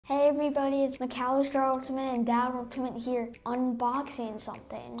everybody, it's Macallister Ultimate and Dad Ultimate here, unboxing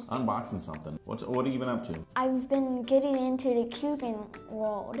something. Unboxing something. What have you been up to? I've been getting into the cubing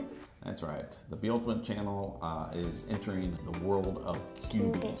world. That's right. The B Ultimate channel is entering the world of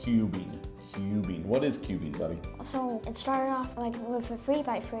cubing. Cubing. What is cubing, buddy? So it started off like with a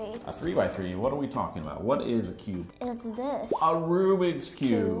 3x3. A 3x3. What are we talking about? What is a cube? It's this. A Rubik's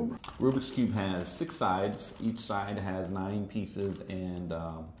Cube. Rubik's Cube has 6 sides. Each side has 9 pieces, and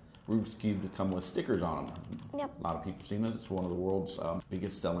Rubik's Cube come with stickers on them. Yep. A lot of people have seen it. It's one of the world's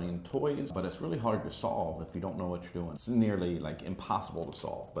biggest selling toys, but it's really hard to solve if you don't know what you're doing. It's nearly like impossible to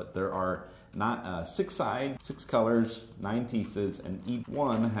solve, but there are 6 sides, 6 colors, 9 pieces, and each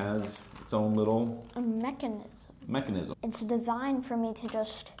one has its own little mechanism. It's designed for me to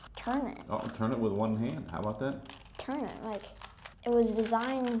just turn it. Oh, turn it with one hand. How about that? Turn it, like, it was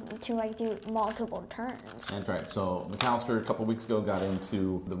designed to like do multiple turns. That's right. So Macallister a couple weeks ago got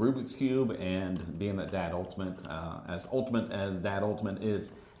into the Rubik's Cube, and being that Dad Ultimate as Dad Ultimate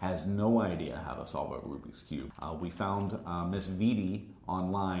is, has no idea how to solve a Rubik's Cube. We found Miss Vidi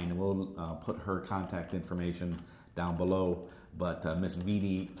online, and we'll put her contact information down below. But Miss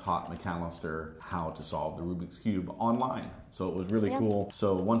Vidi taught Macallister how to solve the Rubik's Cube online. So it was really cool.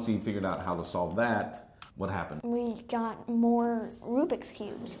 So once he figured out how to solve that, what happened? We got more Rubik's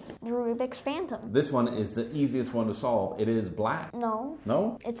Cubes. The Rubik's Phantom. This one is the easiest one to solve. It is black. No.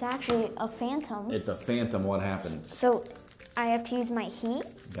 No? It's actually a Phantom. It's a Phantom. What happens? So I have to use my heat.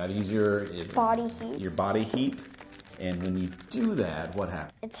 Gotta use your body heat. Your body heat. And when you do that, what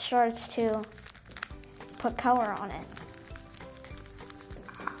happens? It starts to put color on it.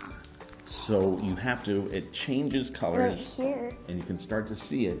 So you have to, it changes colors. Right here. And you can start to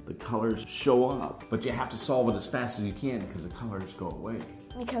see it. The colors show up. But you have to solve it as fast as you can because the colors go away.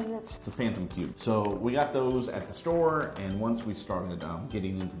 Because it's a Phantom Cube. So we got those at the store, and once we started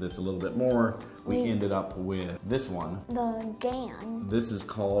getting into this a little bit more, we ended up with this one. The GAN. This is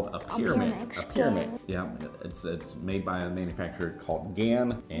called a pyramid. A pyramid. GAN. Yeah, it's made by a manufacturer called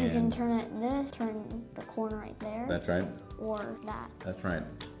GAN. And you can turn it this, turn the corner right there. That's right. Or that. That's right.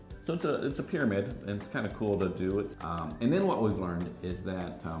 So it's a pyramid, and it's kind of cool to do it. And then what we've learned is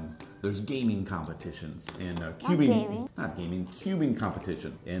that there's gaming competitions and cubing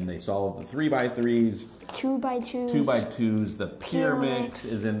competition, and they solve the 3x3s, 2x2s. The Pyramix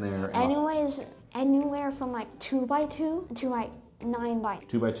is in there. Anyways, anywhere from like 2x2 to like 9x9.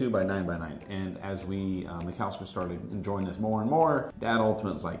 2x2 by 9x9. And as we, Macallister started enjoying this more and more, Dad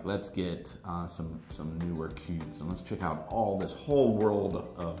Ultimate's like, let's get some newer cubes, and let's check out this whole world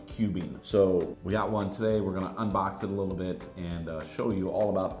of cubing. So we got one today. We're gonna unbox it a little bit and show you all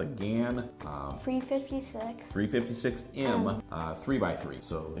about the GAN 356M 3x3.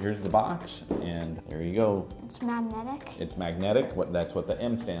 So here's the box, and there you go. It's magnetic. It's magnetic. That's what the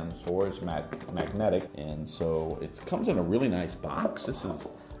M stands for, is magnetic. And so it comes in a really nice box. This is,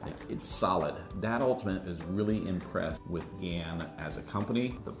 it's solid. Dad Ultimate is really impressed with GAN as a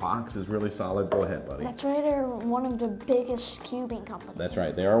company. The box is really solid. Go ahead, buddy. That's right, they're one of the biggest cubing companies. That's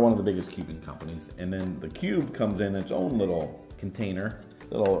right, they are one of the biggest cubing companies. And then the cube comes in its own little container.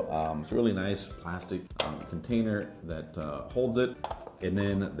 It's a really nice plastic container that holds it. And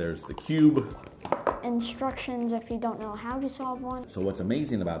then there's the cube. Instructions if you don't know how to solve one. So what's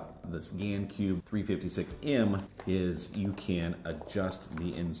amazing about this GAN Cube 356M is you can adjust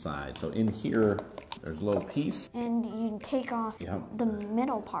the inside. So in here, there's a little piece. And you take off the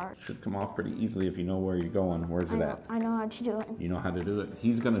middle part. Should come off pretty easily if you know where you're going. Where's it at? I know how to do it. You know how to do it?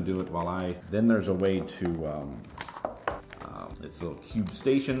 He's gonna do it while then there's a way to, it's a little Cube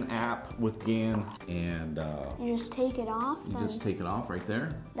Station app with GAN, and you just take it off. You just take it off right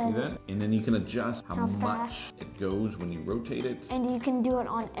there. See that? And then you can adjust how much it goes when you rotate it. And you can do it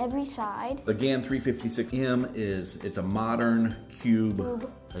on every side. The GAN 356M it's a modern cube.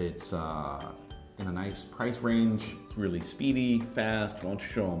 It's in a nice price range. It's really speedy, fast. Why don't you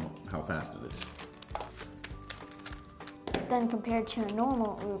show them how fast it is? Then compared to a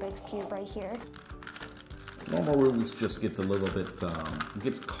normal Rubik's Cube right here. Normal Rubik's just gets a little bit,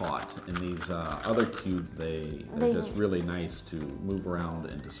 gets caught, and these other cubes, they're just really nice to move around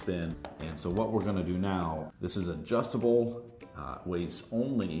and to spin. And so what we're gonna do now, this is adjustable, weighs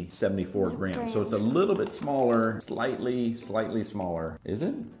only 74 grams. So it's a little bit smaller, slightly smaller. Is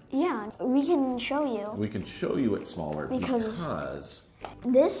it? Yeah, we can show you. We can show you it's smaller because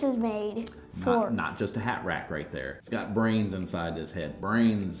this is made for... Not just a hat rack right there. It's got brains inside this head.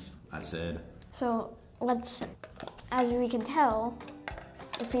 Brains, I said. So, as we can tell,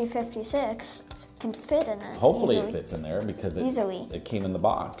 the 356 can fit in it. Hopefully it fits in there because it came in the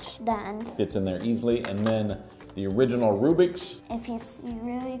box. Then fits in there easily, and then the original Rubik's. If you see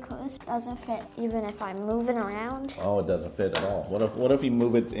really close, it doesn't fit even if I move it around. Oh, it doesn't fit at all. What if you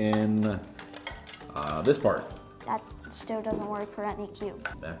move it in this part? That still doesn't work for any cube.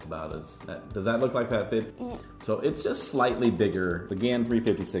 That's about as, does that look like that fit? Yeah. So it's just slightly bigger. The GAN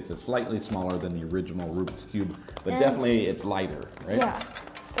 356 is slightly smaller than the original Rubik's Cube, but And definitely it's lighter, right? Yeah,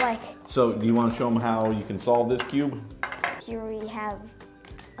 like So do you want to show them how you can solve this cube? here we have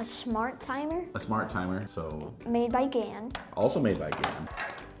a smart timer. A smart timer, so Made by GAN. also made by GAN.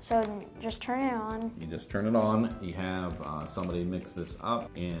 So just turn it on. You just turn it on. You have somebody mix this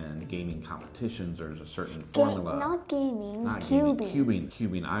up. In gaming competitions, there's a certain formula. Not gaming, Not cubing. gaming.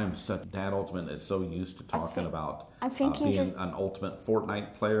 Cubing. I am such, Dad Ultimate is so used to talking about he being an ultimate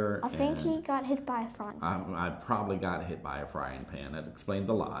Fortnite player. I think he got hit by a front. I probably got hit by a frying pan. That explains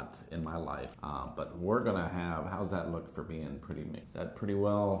a lot in my life. But we're gonna have, how's that look for being pretty mixed? That pretty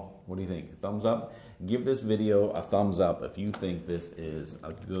well, what do you think? Thumbs up? Give this video a thumbs up if you think this is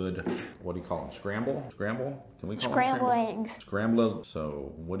a good, what do you call them? Scramble? Scramble? Can we call Scramble them scramble? eggs. Scramble.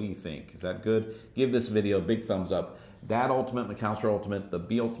 So what do you think? Is that good? Give this video a big thumbs up. Dad Ultimate, Macallister Ultimate, the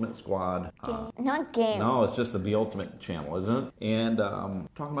B Ultimate Squad. Not game. No, it's just the B Ultimate channel, isn't it? And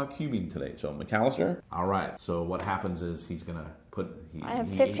talking about cubing today. So Macallister. All right. So what happens is he's gonna put. I have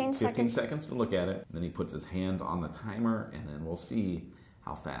 15 seconds to look at it. Then he puts his hands on the timer, and then we'll see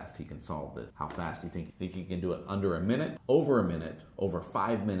how fast he can solve this. How fast do you think he can do it? Under a minute, over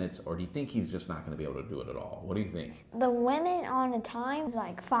 5 minutes, or do you think he's just not going to be able to do it at all? What do you think? The limit on the time is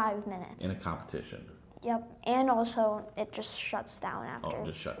like 5 minutes. In a competition. Yep, and also it just shuts down after. Oh, it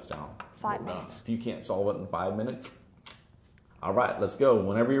just shuts down. 5 minutes. If you can't solve it in 5 minutes. All right, let's go.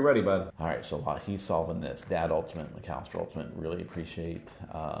 Whenever you're ready, bud. All right, so while he's solving this, Dad Ultimate, Macallister Ultimate, really appreciate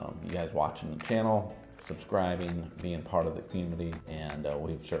you guys watching the channel, subscribing, being part of the community, and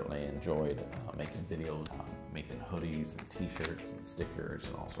we've certainly enjoyed making videos, making hoodies and t-shirts and stickers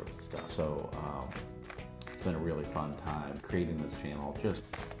and all sorts of stuff. So it's been a really fun time creating this channel, just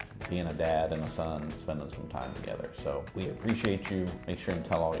being a dad and a son, spending some time together. So we appreciate you. Make sure and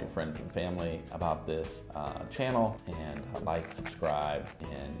tell all your friends and family about this channel, and like, subscribe,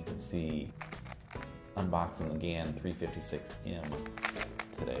 and you can see unboxing the GAN 356M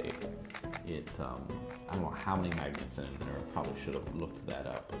today. I don't know how many magnets in it there. I probably should have looked that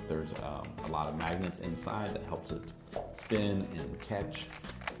up. But there's a lot of magnets inside that helps it spin and catch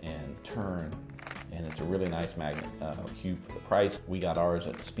and turn. And it's a really nice magnet cube for the price. We got ours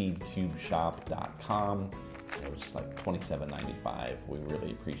at speedcubeshop.com. It was like $27.95. We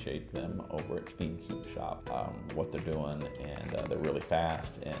really appreciate them over at Speedcube Shop, what they're doing, and they're really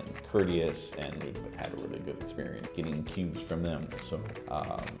fast and courteous, and we've had a really good experience getting cubes from them. So,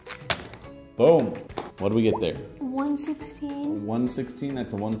 boom. What do we get there? 116. 116.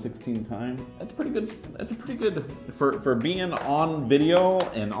 That's a 116 time. That's pretty good. That's a pretty good for being on video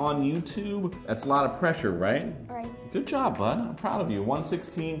and on YouTube. That's a lot of pressure, right? Right. Good job, bud. I'm proud of you.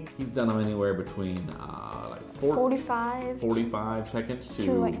 116. He's done them anywhere between like 45 seconds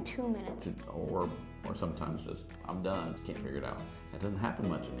to like 2 minutes. Or sometimes just I'm done. Can't figure it out. That doesn't happen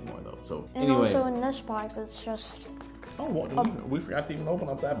much anymore though. So and anyway. also in this box, it's just. Oh, we forgot to even open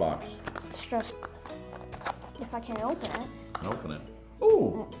up that box. It's just. If I can open it. Open it.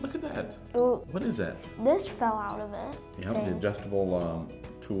 Oh, look at that. Ooh. What is that? This fell out of it. Yep, the adjustable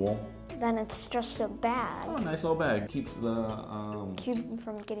tool. Then it's just a bag. Oh, a nice little bag. Keeps the cube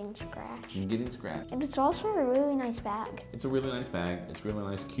from getting scratched. And it's also a really nice bag. It's a really nice bag. It's a really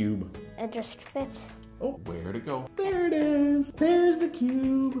nice cube. It just fits. Oh, where'd it go? There it is. There's the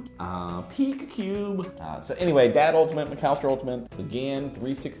cube. Peek cube. So anyway, Dad Ultimate, Macallister Ultimate, the GAN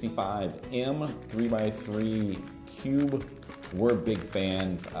 365M 3x3 cube. We're big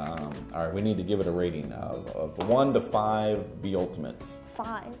fans. All right, we need to give it a rating of 1 to 5 B Ultimates.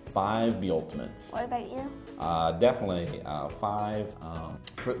 5. 5 B Ultimates. What about you? Definitely 5.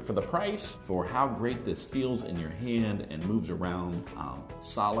 For the price, for how great this feels in your hand and moves around,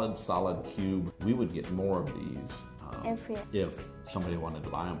 solid cube. We would get more of these if somebody wanted to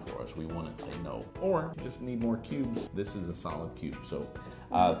buy them for us. We wouldn't say no. Or you just need more cubes. This is a solid cube. So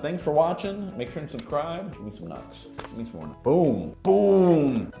thanks for watching. Make sure and subscribe. Give me some nuts. Give me some more. Boom.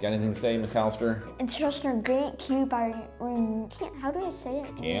 Boom. Got anything to say, Macallister? It's just a great cube. How do I say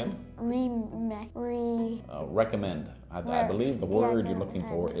it? GAN? Recommend. I believe the word you're looking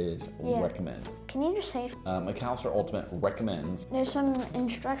for is recommend. Can you just say it? Macallister Ultimate recommends. There's some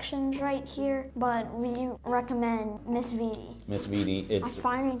instructions right here, but we recommend Miss Vidi. Miss Vidi, I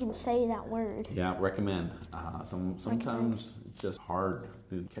finally can say that word. Yeah, recommend. Sometimes it's just hard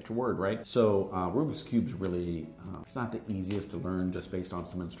to catch a word, right? So Rubik's Cube's really, it's not the easiest to learn just based on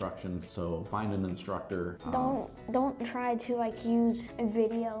some instructions. So find an instructor. Don't try to like use a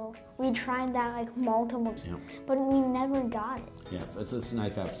video. We tried that like multiple times, but we never got it. Yeah, it's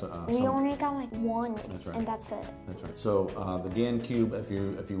nice to have we only got like one, that's right. And that's it. That's right. So the GAN cube, if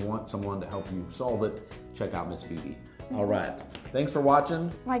you want someone to help you solve it, check out Miss Phoebe. All right. Thanks for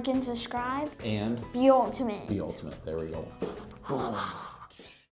watching. Like and subscribe. And be ultimate. Be ultimate. There we go.